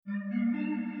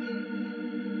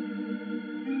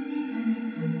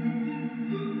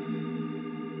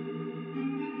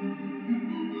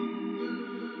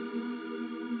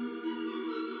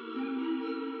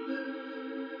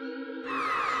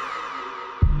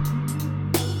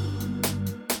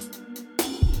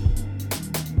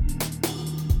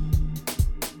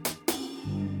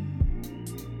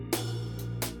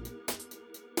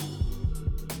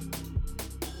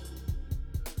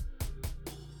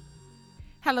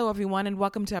Hello, everyone, and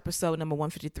welcome to episode number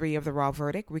 153 of The Raw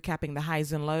Verdict, recapping the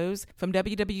highs and lows from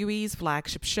WWE's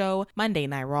flagship show, Monday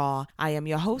Night Raw. I am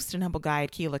your host and humble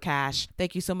guide, Keela Cash.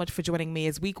 Thank you so much for joining me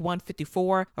as week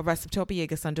 154 of WrestleTopia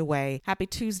gets underway. Happy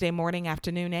Tuesday morning,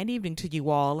 afternoon, and evening to you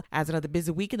all as another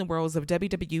busy week in the worlds of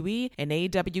WWE and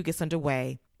AEW gets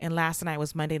underway. And last night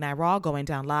was Monday Night Raw going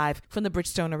down live from the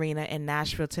Bridgestone Arena in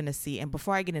Nashville, Tennessee. And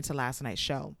before I get into last night's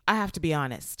show, I have to be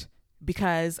honest,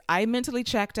 because I mentally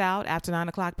checked out after 9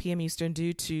 o'clock p.m. Eastern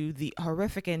due to the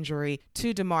horrific injury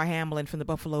to Damar Hamlin from the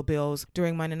Buffalo Bills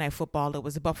during Monday Night Football. It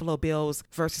was the Buffalo Bills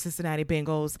versus Cincinnati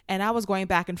Bengals. And I was going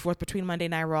back and forth between Monday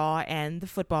Night Raw and the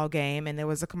football game. And there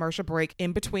was a commercial break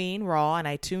in between Raw, and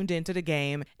I tuned into the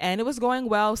game. And it was going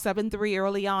well, 7-3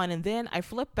 early on. And then I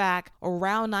flipped back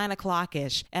around 9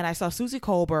 o'clock-ish, and I saw Susie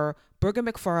Colbert, Bergen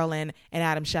McFarlane, and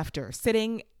Adam Schefter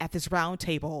sitting at this round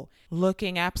table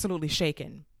looking absolutely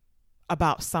shaken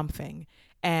about something,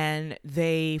 and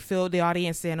they filled the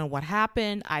audience in on what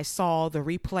happened. I saw the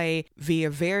replay via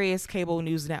various cable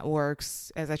news networks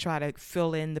as I try to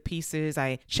fill in the pieces.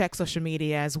 I checked social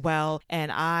media as well, and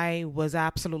I was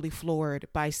absolutely floored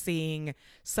by seeing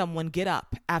someone get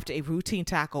up after a routine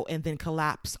tackle and then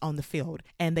collapse on the field,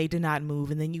 and they did not move.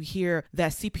 And then you hear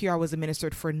that CPR was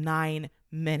administered for 9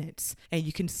 minutes, and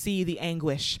you can see the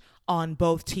anguish on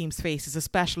both teams' faces,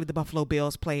 especially the Buffalo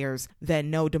Bills players that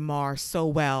know Damar so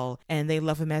well, and they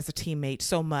love him as a teammate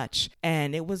so much.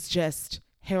 And it was just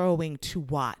harrowing to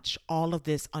watch all of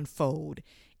this unfold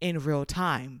in real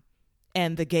time.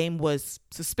 And the game was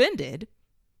suspended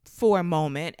for a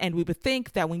moment, and we would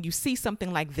think that when you see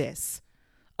something like this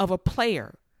of a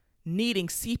player needing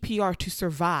CPR to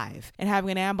survive and having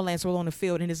an ambulance roll on the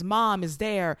field, and his mom is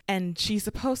there, and she's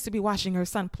supposed to be watching her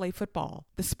son play football,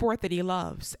 the sport that he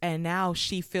loves, and now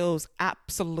she feels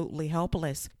absolutely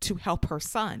helpless to help her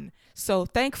son. So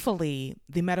thankfully,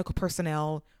 the medical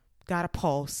personnel got a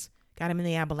pulse, got him in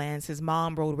the ambulance. His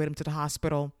mom rode with him to the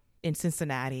hospital in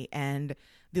Cincinnati, and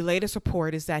the latest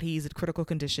report is that he's in critical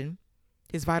condition.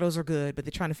 His vitals are good, but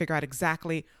they're trying to figure out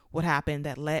exactly what happened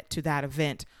that led to that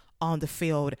event on the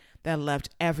field that left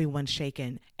everyone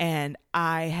shaken. And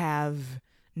I have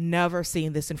never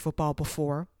seen this in football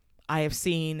before. I have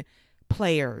seen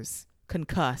players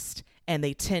concussed and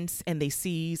they tense and they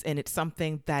seize, and it's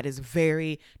something that is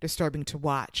very disturbing to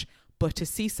watch. But to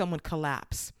see someone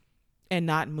collapse and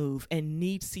not move and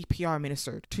need CPR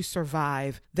administered to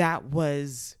survive, that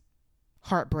was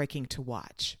heartbreaking to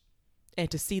watch. And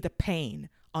to see the pain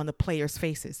on the players'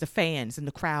 faces, the fans and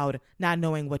the crowd not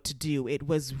knowing what to do. It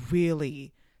was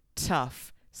really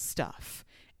tough stuff.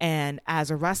 And as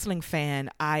a wrestling fan,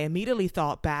 I immediately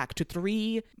thought back to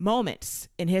 3 moments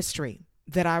in history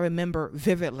that I remember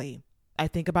vividly. I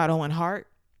think about Owen Hart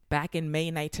back in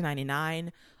May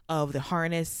 1999 of the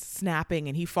harness snapping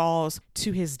and he falls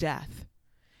to his death.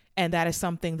 And that is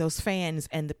something those fans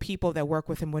and the people that work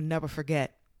with him will never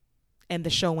forget. And the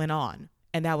show went on.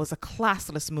 And that was a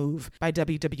classless move by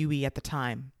WWE at the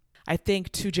time. I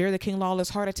think to Jerry the King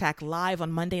Lawler's heart attack live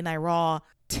on Monday Night Raw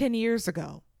 10 years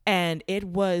ago. And it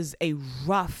was a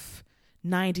rough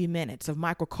 90 minutes of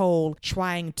Michael Cole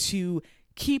trying to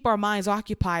keep our minds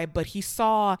occupied, but he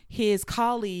saw his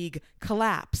colleague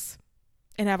collapse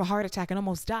and have a heart attack and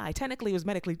almost die. Technically, he was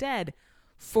medically dead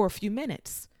for a few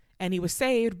minutes. And he was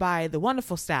saved by the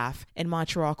wonderful staff in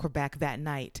Montreal, Quebec that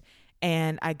night.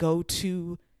 And I go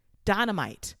to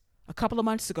Dynamite a couple of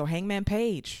months ago. Hangman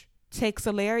Page takes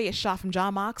a lariat shot from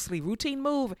Jon Moxley, routine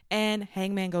move, and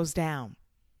Hangman goes down.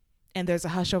 And there's a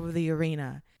hush over the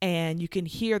arena, and you can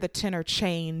hear the tenor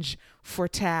change for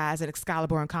Taz and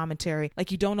Excalibur on commentary.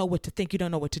 Like, you don't know what to think, you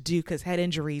don't know what to do, because head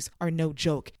injuries are no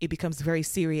joke. It becomes very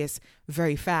serious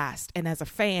very fast. And as a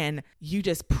fan, you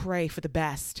just pray for the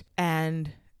best.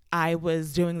 And I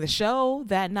was doing the show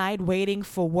that night waiting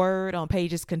for word on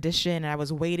Page's condition, and I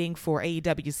was waiting for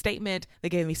AEW's statement. They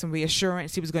gave me some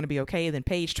reassurance he was going to be okay. Then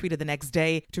Page tweeted the next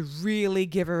day to really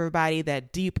give everybody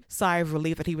that deep sigh of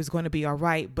relief that he was going to be all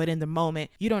right. But in the moment,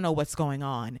 you don't know what's going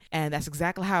on. And that's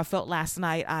exactly how I felt last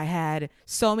night. I had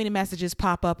so many messages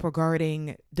pop up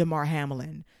regarding Damar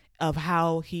Hamlin, of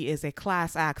how he is a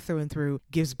class act through and through,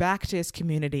 gives back to his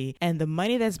community, and the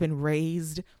money that's been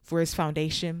raised for his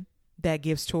foundation that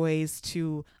gives toys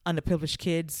to underprivileged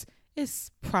kids is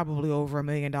probably over $1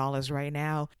 million right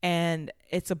now. And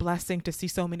it's a blessing to see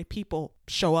so many people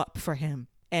show up for him.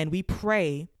 And we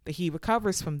pray that he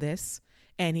recovers from this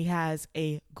and he has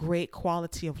a great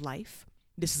quality of life.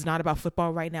 This is not about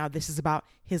football right now. This is about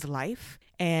his life.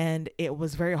 And it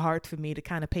was very hard for me to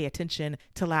kind of pay attention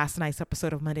to last night's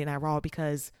episode of Monday Night Raw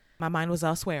because my mind was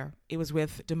elsewhere. It was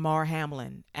with Damar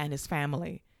Hamlin and his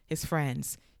family, his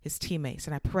friends, his teammates.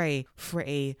 And I pray for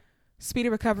a speedy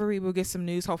recovery. We'll get some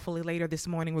news hopefully later this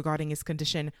morning regarding his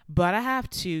condition. But I have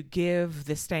to give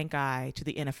the stank eye to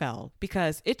the NFL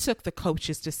because it took the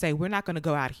coaches to say, we're not going to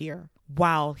go out here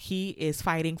while he is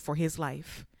fighting for his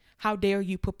life. How dare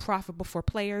you put profit before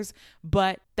players?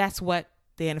 But that's what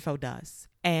the NFL does.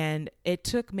 And it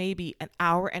took maybe an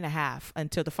hour and a half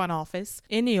until the front office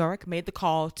in New York made the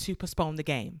call to postpone the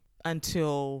game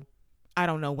until I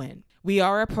don't know when. We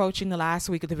are approaching the last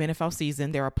week of the NFL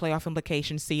season. There are playoff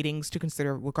implications, seedings to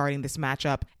consider regarding this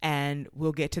matchup, and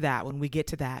we'll get to that when we get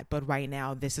to that. But right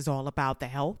now, this is all about the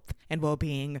health and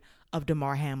well-being of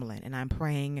Damar Hamlin, and I'm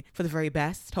praying for the very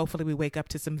best. Hopefully we wake up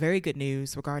to some very good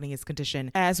news regarding his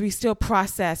condition as we still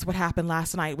process what happened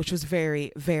last night, which was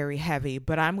very, very heavy.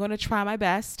 But I'm going to try my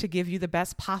best to give you the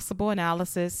best possible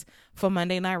analysis for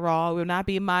Monday Night Raw. It will not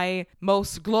be my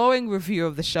most glowing review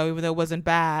of the show, even though it wasn't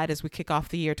bad as we kick off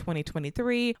the year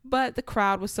 2023, but the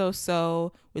crowd was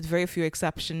so-so with very few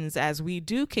exceptions as we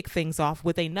do kick things off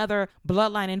with another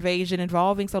Bloodline invasion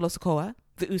involving Solo Sikoa,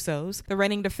 the Usos, the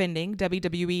reigning defending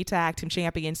WWE Tag Team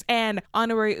Champions, and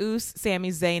Honorary Us, Sami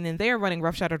Zayn, and they're running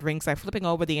roughshod at ringside, flipping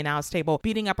over the announce table,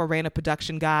 beating up a random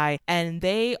production guy, and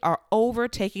they are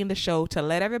overtaking the show to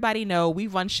let everybody know we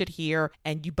run shit here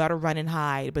and you better run and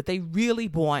hide. But they really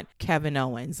want Kevin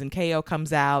Owens, and KO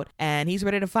comes out and he's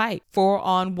ready to fight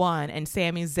 4-on-1, and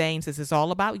Sami Zayn says it's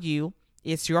all about you.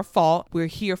 It's your fault. We're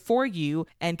here for you.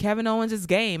 And Kevin Owens is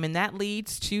game. And that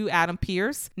leads to Adam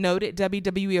Pearce, noted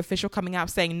WWE official, coming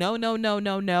out saying,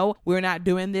 no. We're not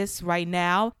doing this right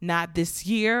now. Not this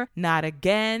year. Not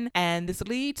again. And this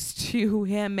leads to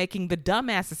him making the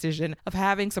dumbass decision of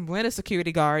having some rent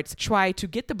security guards try to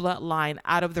get the Bloodline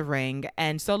out of the ring.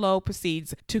 And Solo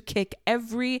proceeds to kick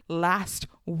every last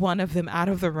one of them out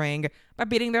of the ring by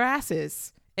beating their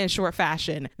asses in short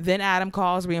fashion. Then Adam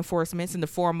calls reinforcements in the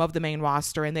form of the main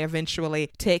roster, and they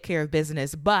eventually take care of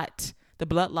business. But the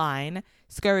Bloodline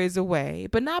scurries away,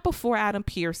 but not before Adam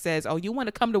Pearce says, oh, you want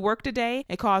to come to work today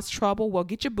and cause trouble? Well,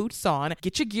 get your boots on,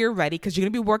 get your gear ready, because you're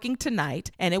going to be working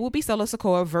tonight, and it will be Solo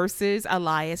Sikoa versus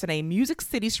Elias in a Music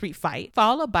City street fight,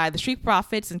 followed by the Street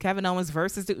Profits and Kevin Owens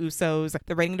versus the Usos,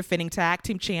 the reigning defending tag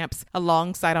team champs,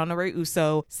 alongside Honorary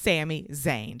Uso, Sami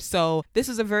Zayn. So this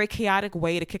is a very chaotic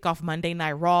way to kick off Monday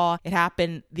Night Raw. It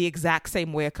happened the exact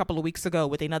same way a couple of weeks ago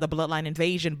with another Bloodline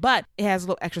invasion, but it has a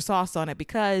little extra sauce on it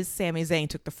because Sami Zayn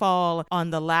took the fall on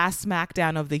the last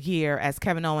SmackDown of the year as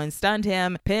Kevin Owens stunned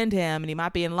him, pinned him, and he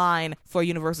might be in line for a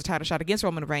Universal title shot against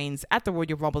Roman Reigns at the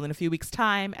Royal Rumble in a few weeks'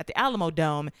 time at the Alamo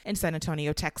Dome in San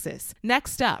Antonio, Texas.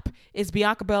 Next up is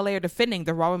Bianca Belair defending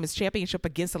the Raw Women's Championship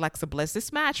against Alexa Bliss.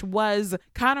 This match was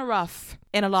kind of rough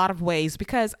in a lot of ways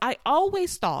because I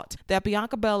always thought that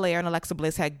Bianca Belair and Alexa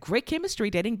Bliss had great chemistry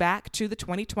dating back to the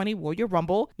 2020 Royal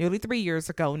Rumble nearly 3 years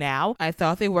ago now. I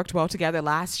thought they worked well together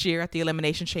last year at the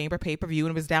Elimination Chamber pay-per-view,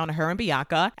 and it was down to her and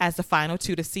Bianca as the final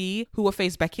two to see who would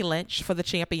face Becky Lynch for the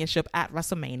championship at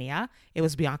WrestleMania. It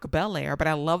was Bianca Belair, but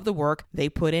I love the work they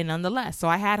put in nonetheless. So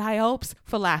I had high hopes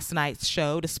for last night's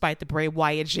show despite the Bray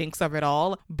Wyatt jinx of it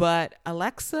all. But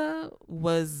Alexa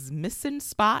was missing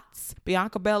spots.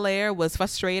 Bianca Belair was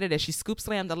frustrated as she scoop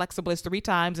slammed Alexa Bliss 3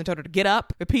 times and told her to get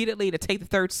up repeatedly to take the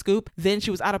third scoop. Then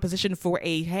she was out of position for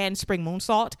a handspring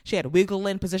moonsault. She had a wiggle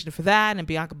in position for that, and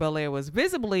Bianca Belair was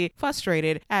visibly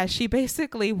frustrated as she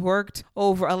basically worked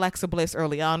over Alexa Bliss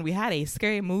early on. We had a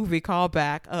scary movie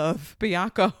callback of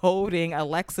Bianca holding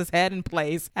Alexa's head in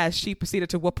place as she proceeded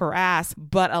to whoop her ass,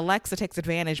 but Alexa takes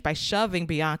advantage by shoving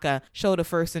Bianca shoulder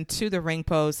first into the ring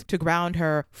post to ground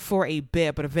her for a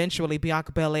bit, but eventually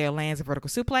Bianca Belair lands a vertical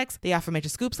suplex, the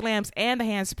aforementioned scoop slams, and the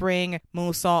handspring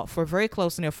moonsault for a very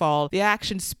close near fall. The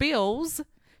action spills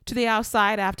to the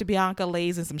outside after Bianca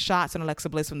lays in some shots on Alexa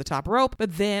Bliss from the top rope,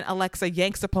 but then Alexa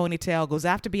yanks a ponytail, goes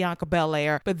after Bianca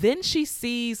Belair, but then she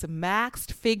sees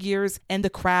maxed figures in the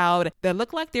crowd that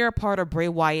look like they're a part of Bray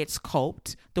Wyatt's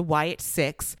cult, the Wyatt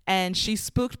Six, and she's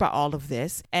spooked by all of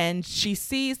this, and she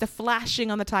sees the flashing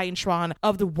on the Titantron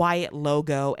of the Wyatt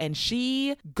logo, and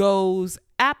she goes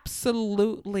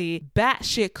absolutely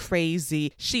batshit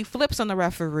crazy. She flips on the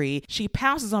referee. She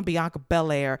pounces on Bianca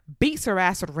Belair, beats her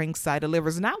ass at ringside,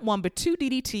 delivers not one but 2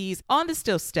 DDTs on the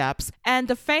steel steps, and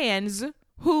the fans,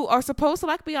 who are supposed to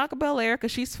like Bianca Belair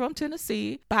because she's from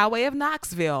Tennessee, by way of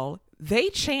Knoxville, they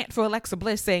chant for Alexa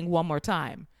Bliss saying one more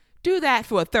time. Do that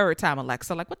for a third time,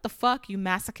 Alexa. Like, what the fuck, you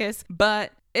masochist?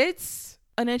 But it's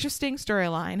an interesting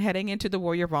storyline heading into the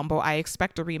Royal Rumble. I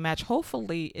expect a rematch.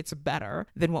 Hopefully it's better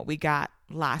than what we got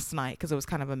last night because it was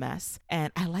kind of a mess.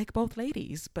 And I like both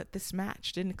ladies, but this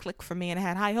match didn't click for me, and I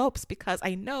had high hopes because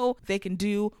I know they can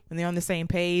do when they're on the same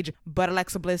page. But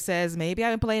Alexa Bliss says, maybe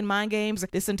I've been playing mind games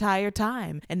this entire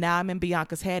time, and now I'm in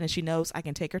Bianca's head, and she knows I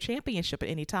can take her championship at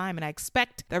any time. And I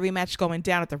expect the rematch going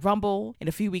down at the Rumble in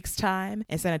a few weeks' time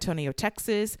in San Antonio,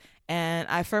 Texas. And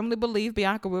I firmly believe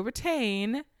Bianca will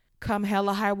retain come hell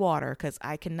or high water, because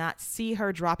I cannot see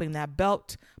her dropping that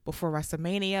belt before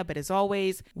WrestleMania. But as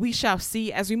always, we shall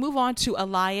see. As we move on to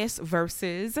Elias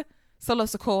versus Solo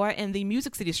Sikoa in the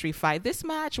Music City Street fight, this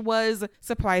match was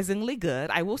surprisingly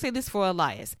good. I will say this for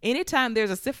Elias. Anytime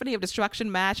there's a Symphony of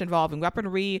Destruction match involving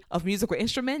weaponry of musical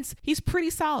instruments, he's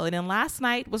pretty solid. And last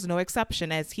night was no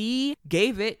exception, as he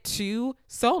gave it to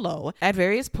Solo at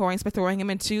various points by throwing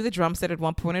him into the drum set at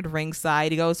one point at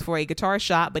ringside. He goes for a guitar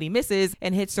shot, but he misses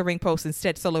and hits the ring post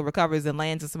instead. Solo recovers and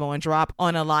lands a Samoan drop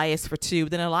on Elias for 2.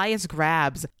 Then Elias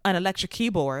grabs an electric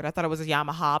keyboard. I thought it was a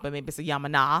Yamaha, but maybe it's a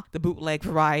Yamana, the bootleg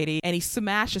variety. And he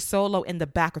smashes Solo in the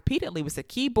back repeatedly with the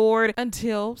keyboard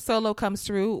until Solo comes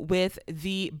through with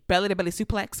the belly-to-belly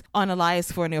suplex on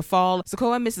Elias for a near fall.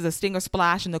 Sikoa misses a stinger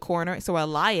splash in the corner, so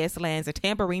Elias lands a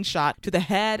tambourine shot to the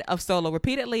head of Solo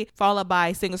repeatedly, followed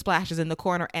by stinger splashes in the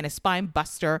corner and a spine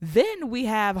buster. Then we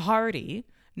have Hardy,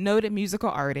 noted musical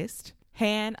artist,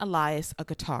 hand Elias a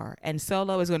guitar, and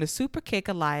Solo is going to super kick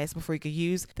Elias before he could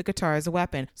use the guitar as a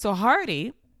weapon. So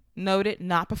Hardy, noted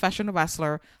not professional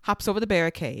wrestler, hops over the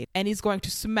barricade, and he's going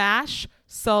to smash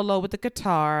Solo with the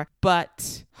guitar,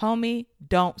 but homie,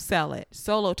 don't sell it.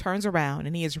 Solo turns around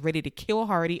and he is ready to kill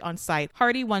Hardy on sight.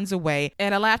 Hardy runs away,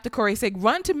 and I laughed at Corey saying,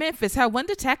 run to Memphis. Hell, run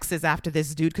to Texas after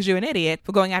this, dude, because you're an idiot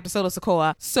for going after Solo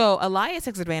Sikoa. So Elias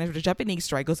takes advantage with a jumping knee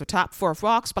strike, goes for top for a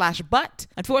frog splash, but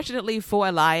unfortunately for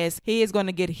Elias, he is going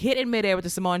to get hit in midair with the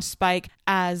Samoan spike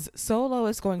as Solo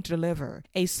is going to deliver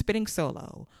a spinning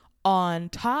solo on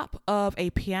top of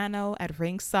a piano at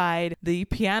ringside. The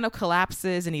piano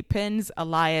collapses and he pins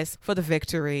Elias for the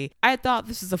victory. I thought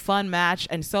this was a fun match,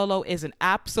 and Solo is an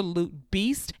absolute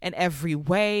beast in every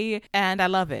way, and I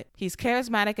love it. He's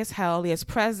charismatic as hell. He has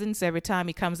presence every time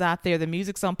he comes out there. The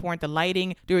music's on point. The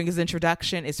lighting during his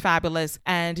introduction is fabulous,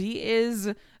 and he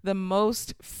is the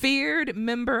most feared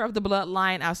member of the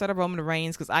Bloodline outside of Roman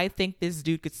Reigns, because I think this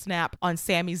dude could snap on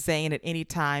Sami Zayn at any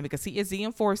time, because he is the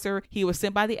enforcer. He was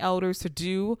sent by the elders to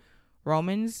do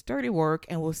Roman's dirty work,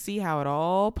 and we'll see how it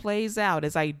all plays out,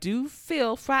 as I do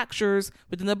feel fractures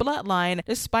within the Bloodline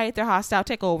despite their hostile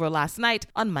takeover last night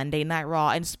on Monday Night Raw.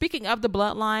 And speaking of the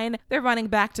Bloodline, they're running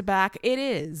back to back. It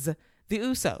is the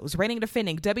Usos, reigning and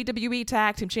defending WWE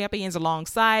Tag Team Champions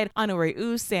alongside Honorary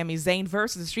Uso, Sami Zayn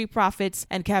versus the Street Profits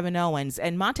and Kevin Owens.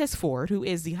 And Montez Ford, who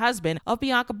is the husband of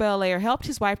Bianca Belair, helped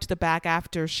his wife to the back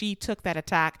after she took that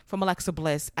attack from Alexa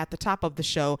Bliss at the top of the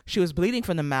show. She was bleeding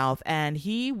from the mouth, and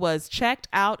he was checked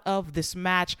out of this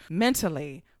match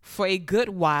mentally for a good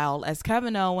while, as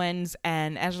Kevin Owens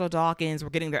and Angelo Dawkins were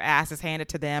getting their asses handed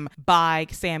to them by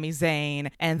Sami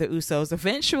Zayn and the Usos.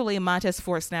 Eventually, Montez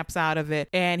Ford snaps out of it,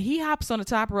 and he hops on the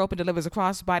top rope and delivers a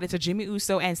crossbody to Jimmy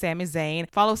Uso and Sami Zayn,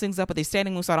 follows things up with a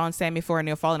standing moonsault on Sami for a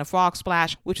near fall and a frog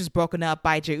splash, which was broken up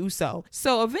by Jey Uso.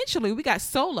 So eventually, we got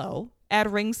Solo at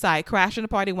ringside, crashing the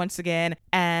party once again,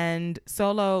 and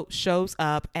Solo shows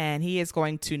up and he is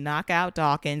going to knock out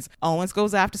Dawkins. Owens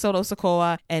goes after Solo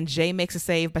Sikoa, and Jay makes a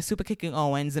save by super kicking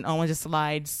Owens, and Owens just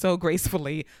slides so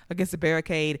gracefully against the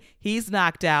barricade. He's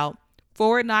knocked out.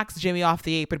 Ford knocks Jimmy off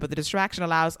the apron, but the distraction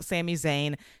allows Sami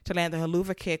Zayn to land the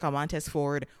haluva kick on Montez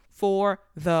Ford for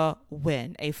the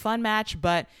win. A fun match,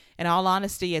 but in all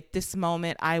honesty, at this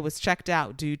moment, I was checked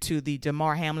out due to the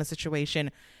DeMar Hamlin situation,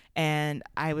 and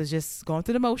I was just going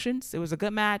through the motions. It was a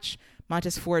good match.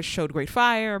 Montez Ford showed great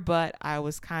fire, but I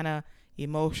was kind of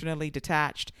emotionally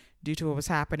detached due to what was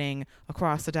happening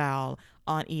across the dial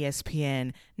on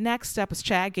ESPN. Next up was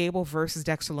Chad Gable versus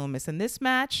Dexter Lumis, and this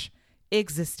match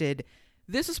existed.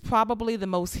 This is probably the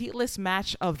most heatless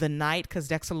match of the night, because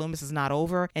Dexter Lumis is not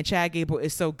over and Chad Gable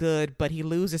is so good, but he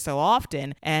loses so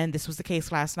often. And this was the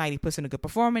case last night. He puts in a good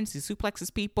performance. He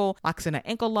suplexes people, locks in an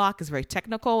ankle lock, is very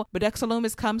technical. But Dexter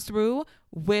Lumis comes through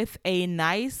with a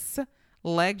nice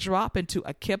leg drop into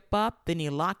a kip up. Then he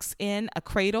locks in a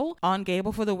cradle on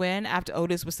Gable for the win after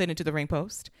Otis was sent into the ring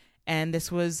post. And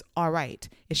this was all right.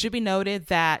 It should be noted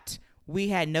that we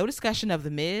had no discussion of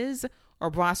The Miz or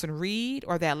Bronson Reed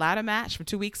or that ladder match from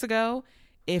 2 weeks ago.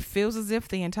 It feels as if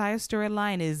the entire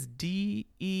storyline is DEAD.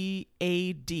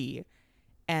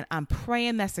 And I'm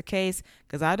praying that's the case,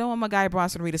 because I don't want my guy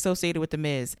Bronson Reed associated with The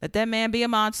Miz. Let that man be a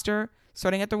monster.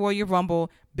 starting at the Royal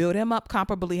Rumble, build him up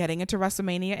comparably heading into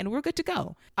WrestleMania, and we're good to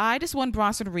go. I just want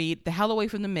Bronson Reed the hell away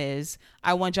from The Miz.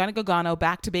 I want Johnny Gargano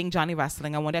back to being Johnny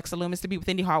Wrestling. I want Dexter Lumis to be with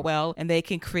Indy Hartwell, and they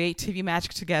can create TV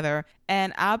magic together,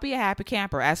 and I'll be a happy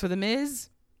camper. As for The Miz,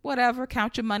 whatever,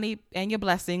 count your money and your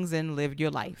blessings and live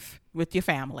your life with your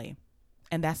family.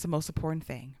 And that's the most important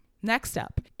thing. Next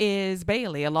up is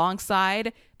Bayley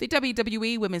alongside the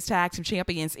WWE Women's Tag Team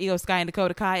Champions Io Sky and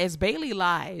Dakota Kai, as Bayley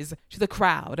lies to the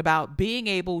crowd about being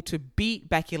able to beat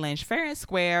Becky Lynch fair and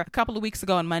square a couple of weeks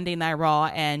ago on Monday Night Raw,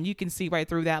 and you can see right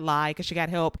through that lie because she got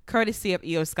help courtesy of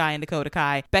Io Sky and Dakota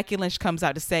Kai. Becky Lynch comes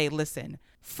out to say, listen,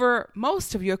 for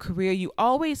most of your career, you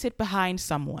always hid behind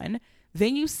someone.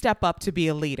 Then you step up to be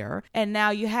a leader. And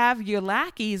now you have your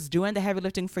lackeys doing the heavy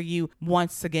lifting for you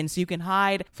once again, so you can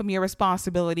hide from your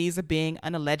responsibilities of being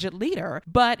an alleged leader.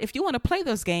 But if you want to play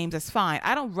those games, that's fine.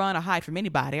 I don't run or hide from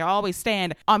anybody. I always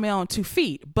stand on my own 2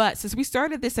 feet. But since we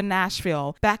started this in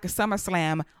Nashville back at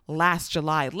SummerSlam last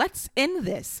July, let's end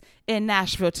this in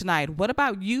Nashville tonight. What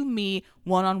about you, me,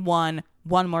 one-on-one?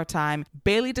 One more time.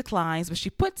 Bayley declines, but she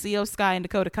puts Io Sky and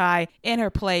Dakota Kai in her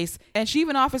place, and she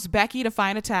even offers Becky to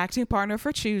find a tag team partner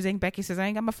for choosing. Becky says, I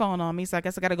ain't got my phone on me, so I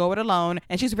guess I gotta go it alone.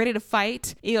 And she's ready to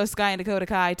fight Io Sky and Dakota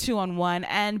Kai 2-on-1,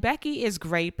 and Becky is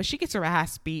great, but she gets her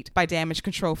ass beat by Damage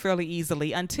Control fairly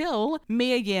easily until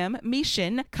Mia Yim,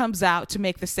 Mishin, comes out to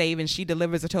make the save, and she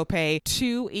delivers a tope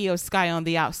to Io Sky on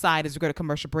the outside. As we go to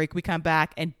commercial break, we come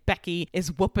back, and Becky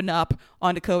is whooping up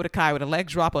on Dakota Kai with a leg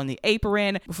drop on the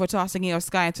apron before tossing Io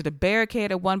Sky into the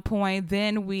barricade at one point.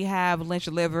 Then we have Lynch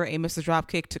deliver a Mr.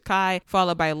 Dropkick to Kai,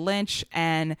 followed by Lynch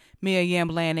and Mia Yim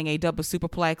landing a double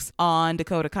superplex on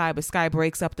Dakota Kai, but Sky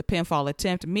breaks up the pinfall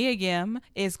attempt. Mia Yim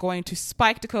is going to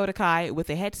spike Dakota Kai with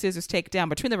a head scissors takedown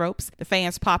between the ropes. The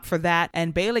fans pop for that,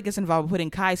 and Bayley gets involved with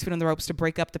putting Kai's feet on the ropes to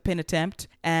break up the pin attempt.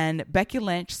 And Becky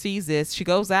Lynch sees this. She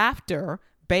goes after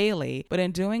Bayley, but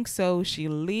in doing so, she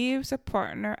leaves her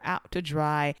partner out to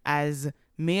dry as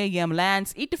Mia Yim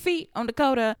lands eat defeat on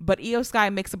Dakota, but Io Sky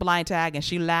makes a blind tag, and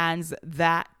she lands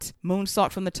that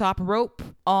moonsault from the top rope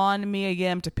on Mia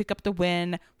Yim to pick up the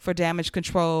win for Damage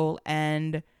Control,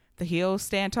 and the heels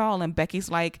stand tall, and Becky's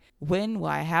like, when will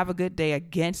I have a good day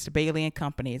against Bayley and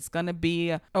company? It's gonna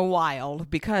be a while,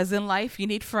 because in life you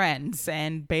need friends,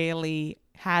 and Bayley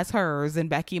has hers,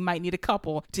 and Becky might need a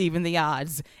couple to even the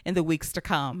odds in the weeks to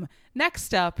come.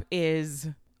 Next up is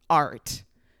Art.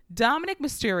 Dominic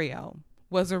Mysterio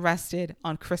was arrested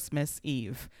on Christmas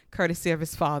Eve, courtesy of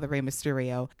his father, Rey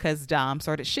Mysterio, because Dom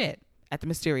started shit at the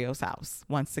Mysterio's house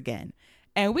once again.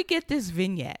 And we get this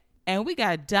vignette, and we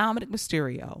got Dominic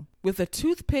Mysterio with a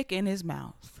toothpick in his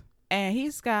mouth, and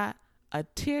he's got a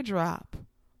teardrop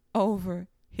over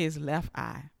his left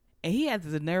eye. And he has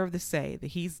the nerve to say that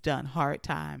he's done hard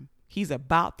time. He's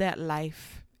about that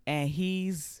life, and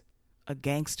he's a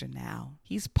gangster now.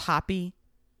 He's Poppy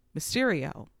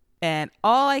Mysterio. And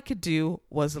all I could do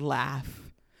was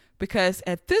laugh, because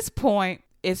at this point,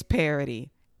 it's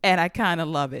parody, and I kind of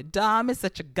love it. Dom is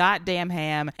such a goddamn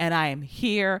ham, and I am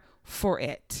here for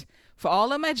it. For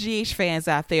all of my GH fans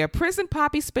out there, Prison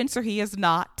Poppy Spencer, he is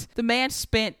not. The man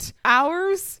spent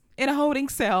hours in a holding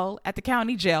cell at the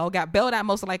county jail, got bailed out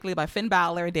most likely by Finn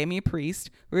Balor and Damian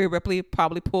Priest. Rhea Ripley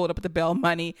probably pulled up the bail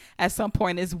money at some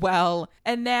point as well.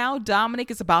 And now Dominic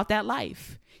is about that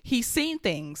life. He's seen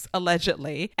things,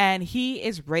 allegedly, and he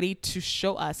is ready to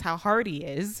show us how hard he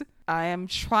is. I am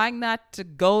trying not to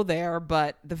go there,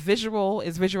 but the visual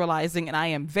is visualizing, and I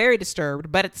am very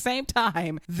disturbed. But at the same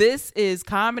time, this is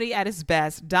comedy at its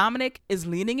best. Dominic is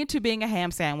leaning into being a ham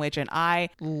sandwich, and I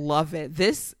love it.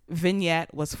 This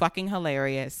vignette was fucking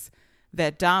hilarious.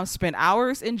 That Dom spent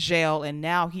hours in jail, and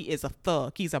now he is a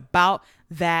thug. He's about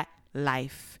that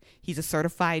life. He's a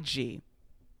certified G.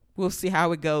 We'll see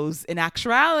how it goes in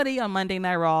actuality on Monday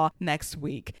Night Raw next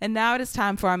week. And now it is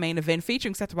time for our main event,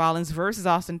 featuring Seth Rollins versus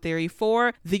Austin Theory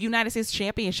for the United States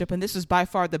Championship. And this was by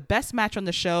far the best match on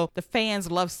the show. The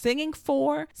fans love singing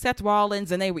for Seth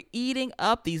Rollins, and they were eating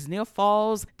up these near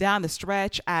falls down the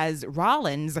stretch as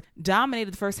Rollins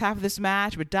dominated the first half of this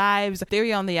match with dives.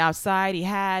 Theory on the outside. He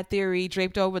had Theory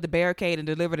draped over the barricade and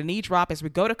delivered a knee drop. As we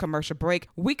go to commercial break,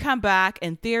 we come back,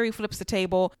 and Theory flips the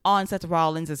table on Seth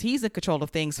Rollins as he's in control of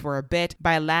things for a bit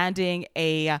by landing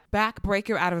a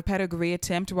backbreaker out of a pedigree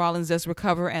attempt. Rollins does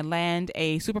recover and land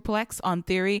a superplex on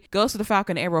Theory, goes to the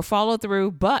Falcon Arrow follow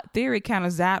through, but Theory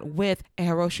counters that with a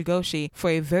Hiroshigoshi for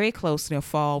a very close near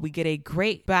fall. We get a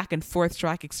great back and forth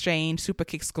strike exchange, super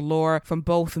kicks galore from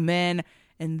both men,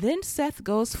 and then Seth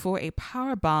goes for a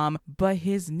power bomb, but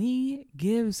his knee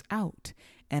gives out.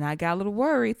 And I got a little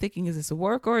worried thinking, is this a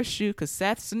work or a shoot? Because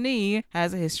Seth's knee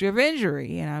has a history of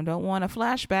injury. And I don't want to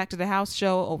flashback to the house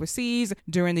show overseas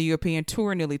during the European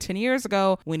tour nearly 10 years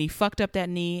ago when he fucked up that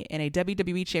knee in a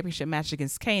WWE Championship match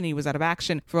against Kane and he was out of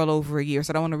action for well over a year.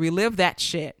 So I don't want to relive that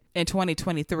shit in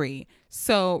 2023.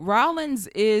 So Rollins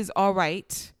is all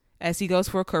right as he goes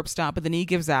for a curb stomp, but the knee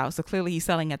gives out. So clearly he's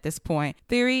selling at this point.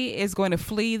 Theory is going to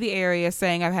flee the area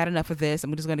saying, I've had enough of this.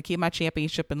 I'm just going to keep my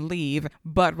championship and leave.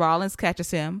 But Rollins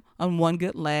catches him on one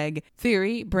good leg.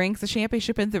 Theory brings the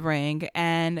championship in the ring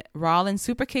and Rollins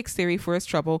super kicks Theory for his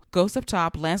trouble, goes up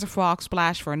top, lands a frog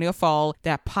splash for a near fall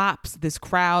that pops this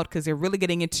crowd because they're really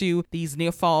getting into these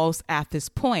near falls at this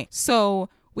point. So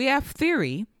we have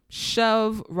Theory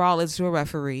shove Rollins to a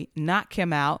referee, knock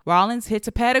him out. Rollins hits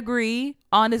a pedigree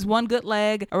on his one good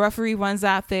leg. A referee runs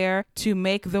out there to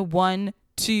make the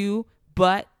 1-2,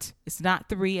 but it's not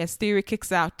 3 as Theory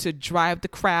kicks out to drive the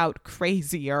crowd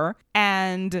crazier.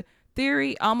 And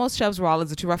Theory almost shoves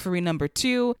Rollins into referee number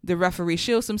 2. The referee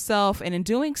shields himself, and in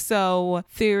doing so,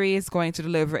 Theory is going to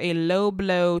deliver a low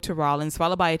blow to Rollins,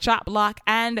 followed by a chop block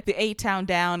and the 8-count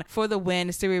down for the win.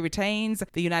 Theory retains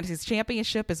the United States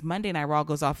Championship as Monday Night Raw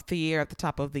goes off the air at the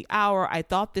top of the hour. I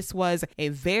thought this was a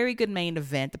very good main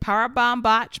event. The powerbomb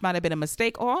botch might have been a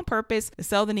mistake or on purpose to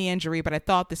sell the knee injury, but I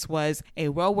thought this was a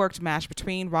well-worked match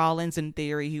between Rollins and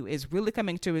Theory, who is really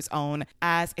coming to his own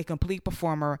as a complete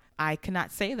performer. I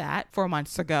cannot say that 4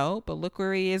 months ago, but look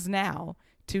where he is now.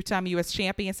 2-time U.S.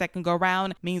 champion, second go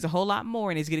round means a whole lot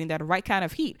more, and he's getting that right kind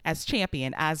of heat as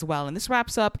champion as well. And this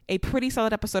wraps up a pretty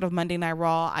solid episode of Monday Night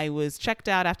Raw. I was checked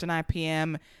out after 9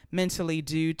 p.m. mentally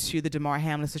due to the Damar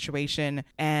Hamlin situation,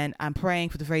 and I'm praying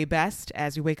for the very best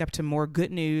as we wake up to more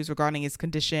good news regarding his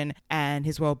condition and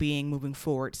his well-being moving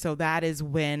forward. So that is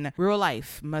when real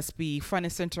life must be front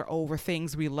and center over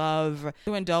things we love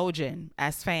to indulge in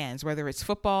as fans, whether it's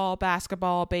football,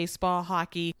 basketball, baseball,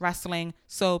 hockey, wrestling,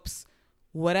 soaps,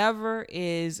 whatever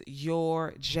is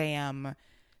your jam.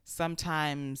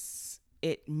 Sometimes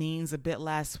it means a bit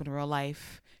less when real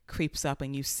life creeps up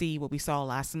and you see what we saw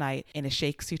last night and it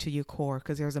shakes you to your core,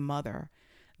 because there's a mother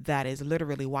that is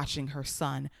literally watching her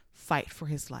son fight for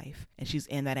his life, and she's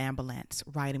in that ambulance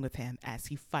riding with him as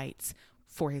he fights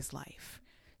for his life.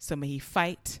 So may he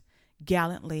fight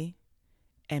gallantly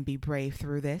and be brave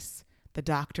through this. The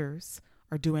doctors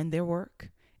are doing their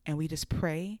work, and we just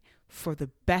pray for the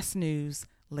best news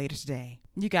later today.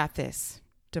 You got this,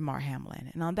 Damar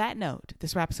Hamlin. And on that note,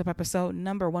 this wraps up episode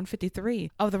number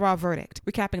 153 of The Raw Verdict,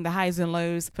 recapping the highs and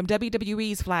lows from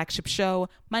WWE's flagship show,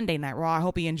 Monday Night Raw. I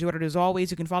hope you enjoyed it. As always,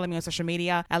 you can follow me on social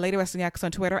media at Lady Wrestling X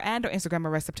on Twitter and or Instagram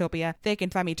at Wrestleptopia. They can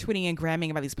find me tweeting and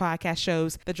gramming about these podcast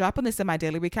shows that drop on this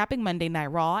semi-daily, recapping Monday Night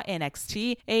Raw,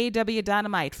 NXT, AEW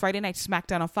Dynamite, Friday Night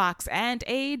SmackDown on Fox, and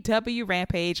AEW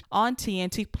Rampage on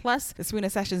TNT, plus the Serena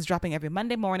Sessions dropping every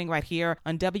Monday morning right here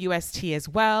on WST as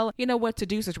well. You know what to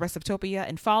do, search Wrestleptopia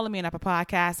and follow me on Apple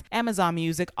Podcasts, Amazon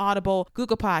Music, Audible,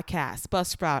 Google Podcasts,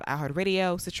 Buzzsprout,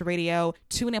 iHeartRadio, Stitcher Radio,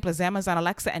 TuneIn plus Amazon,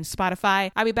 Alexa, and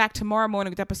Spotify. I'll be back tomorrow morning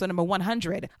with episode number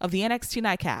 100 of the NXT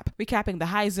Nightcap, recapping the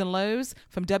highs and lows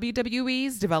from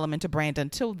WWE's development to brand.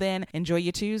 Until then, enjoy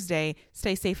your Tuesday.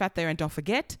 Stay safe out there, and don't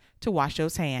forget to wash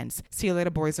those hands. See you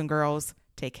later, boys and girls.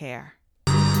 Take care.